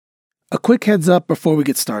A quick heads up before we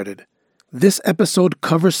get started. This episode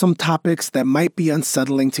covers some topics that might be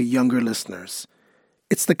unsettling to younger listeners.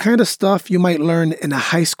 It's the kind of stuff you might learn in a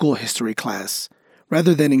high school history class,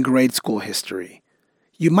 rather than in grade school history.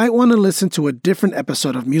 You might want to listen to a different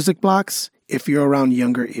episode of Music Blocks if you're around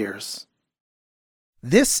younger ears.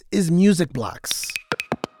 This is Music Blocks,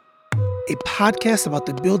 a podcast about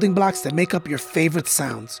the building blocks that make up your favorite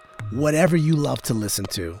sounds, whatever you love to listen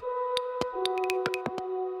to.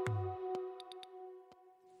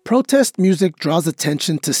 Protest music draws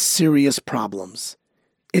attention to serious problems.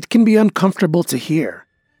 It can be uncomfortable to hear,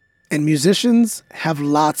 and musicians have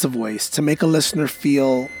lots of ways to make a listener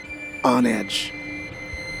feel on edge.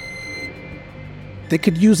 They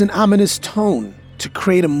could use an ominous tone to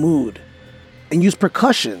create a mood, and use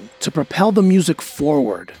percussion to propel the music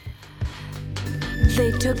forward.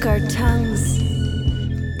 They took our tongues.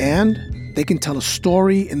 And they can tell a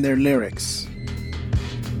story in their lyrics.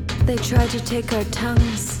 They tried to take our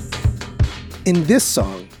tongues. In this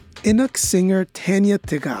song, Inuk singer Tanya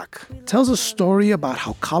Tigak tells a story about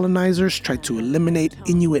how colonizers tried to eliminate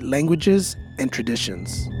Inuit languages and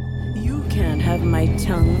traditions. You can't have my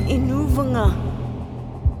tongue, Inuvunga.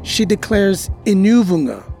 She declares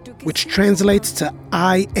Inuvunga, which translates to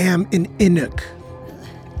I am an Inuk.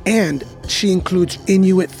 And she includes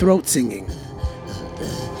Inuit throat singing.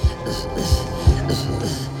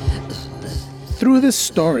 Through this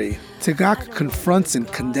story, Tigak confronts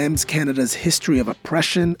and condemns Canada's history of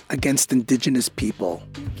oppression against Indigenous people.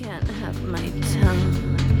 You can't have my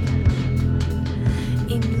tongue,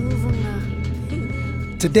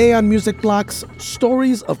 Inuvunga. Today on Music Blocks,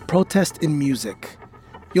 stories of protest in music.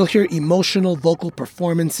 You'll hear emotional vocal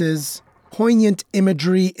performances, poignant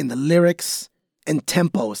imagery in the lyrics, and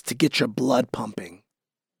tempos to get your blood pumping.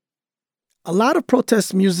 A lot of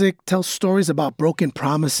protest music tells stories about broken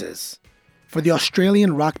promises. For the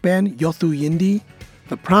Australian rock band Yothu Yindi,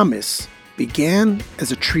 the promise began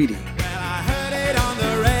as a treaty. Well, I heard it on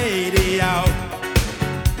the radio,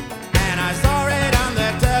 and I saw it on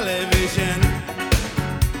the television.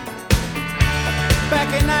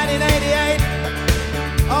 Back in 1988,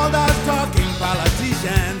 all those talking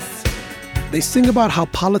politicians. They sing about how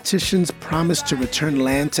politicians promised to return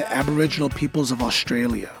land to Aboriginal peoples of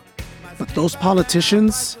Australia. But those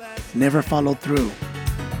politicians never followed through.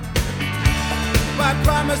 But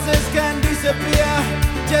promises can disappear,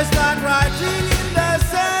 just like writing in the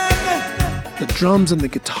sand. The drums and the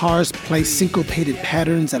guitars play syncopated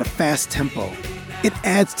patterns at a fast tempo. It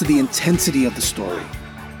adds to the intensity of the story.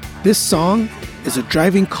 This song is a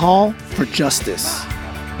driving call for justice.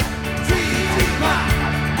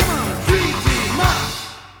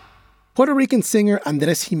 Puerto Rican singer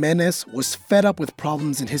Andrés Jiménez was fed up with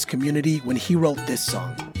problems in his community when he wrote this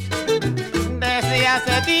song. Desde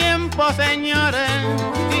hace tiempo, señores,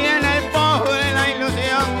 tiene el pobre la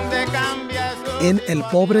ilusión de cambiar su... In El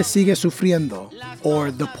Pobre Sigue Sufriendo,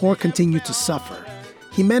 or The Poor Continue to Suffer,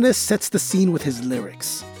 Jiménez sets the scene with his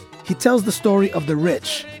lyrics. He tells the story of the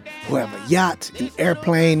rich, who have a yacht, an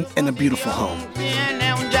airplane, and a beautiful home.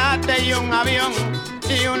 Tiene un yate y un avión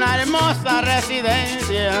y una hermosa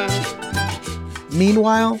residencia.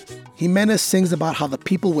 Meanwhile, Jiménez sings about how the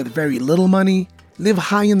people with very little money live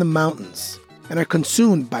high in the mountains and are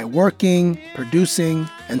consumed by working, producing,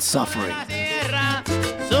 and suffering.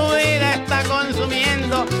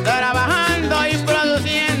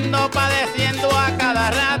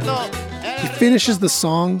 He finishes the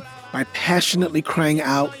song by passionately crying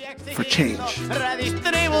out for change.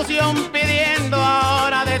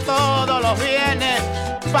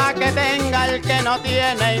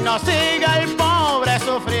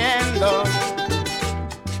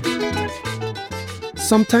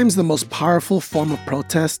 Sometimes the most powerful form of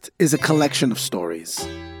protest is a collection of stories.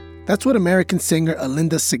 That's what American singer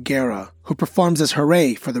Alinda Segura, who performs as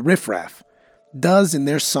Hooray for the Riff Raff, does in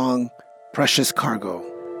their song Precious Cargo.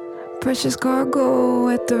 Precious cargo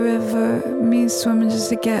at the river, me swimming just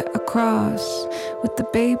to get across. With the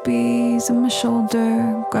babies on my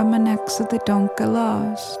shoulder, grab my neck so they don't get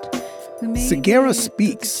lost. Segura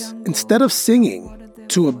speaks, instead of singing,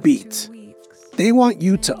 to a beat. They want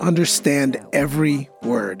you to understand every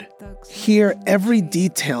word. Hear every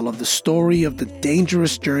detail of the story of the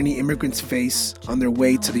dangerous journey immigrants face on their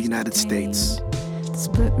way to the United States.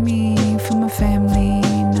 Split me from my family,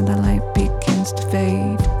 now the light begins to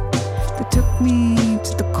fade. They took me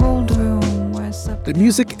to the cold room where I slept. The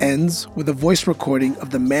music ends with a voice recording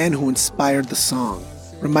of the man who inspired the song,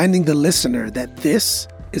 reminding the listener that this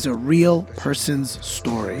is a real person's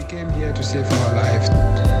story. We came here to save our life.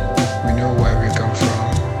 We know where we come from.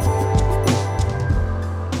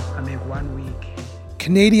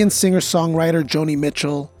 Canadian singer-songwriter Joni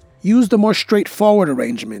Mitchell used a more straightforward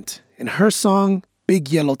arrangement in her song,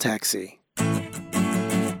 Big Yellow Taxi.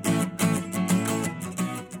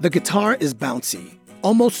 The guitar is bouncy,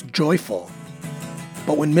 almost joyful.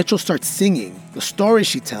 But when Mitchell starts singing, the story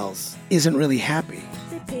she tells isn't really happy.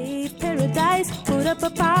 They paved paradise, put up a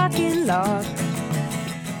parking lot.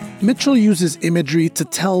 Mitchell uses imagery to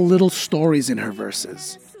tell little stories in her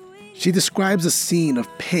verses. She describes a scene of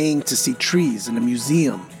paying to see trees in a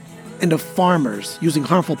museum and of farmers using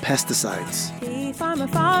harmful pesticides. Hey, farmer,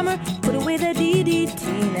 put away the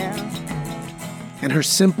DDT now. And her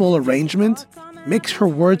simple arrangement makes her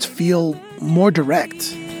words feel more direct.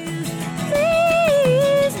 Please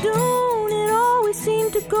don't, it always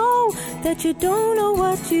seems to go that you don't know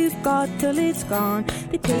what you've got till it's gone.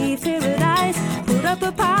 They paved paradise, put up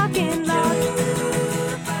a parking lot.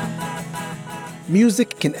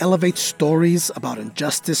 Music can elevate stories about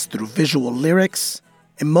injustice through visual lyrics,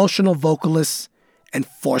 emotional vocalists, and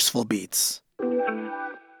forceful beats.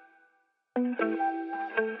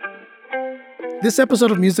 This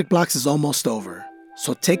episode of Music Blocks is almost over,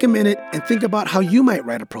 so take a minute and think about how you might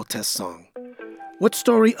write a protest song. What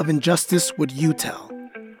story of injustice would you tell?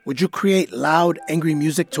 Would you create loud, angry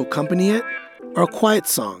music to accompany it, or a quiet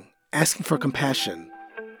song asking for compassion?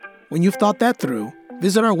 When you've thought that through,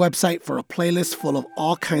 visit our website for a playlist full of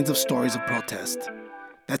all kinds of stories of protest.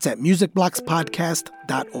 That's at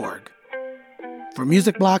musicblockspodcast.org. For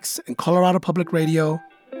Music Blocks and Colorado Public Radio,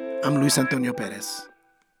 I'm Luis Antonio Perez.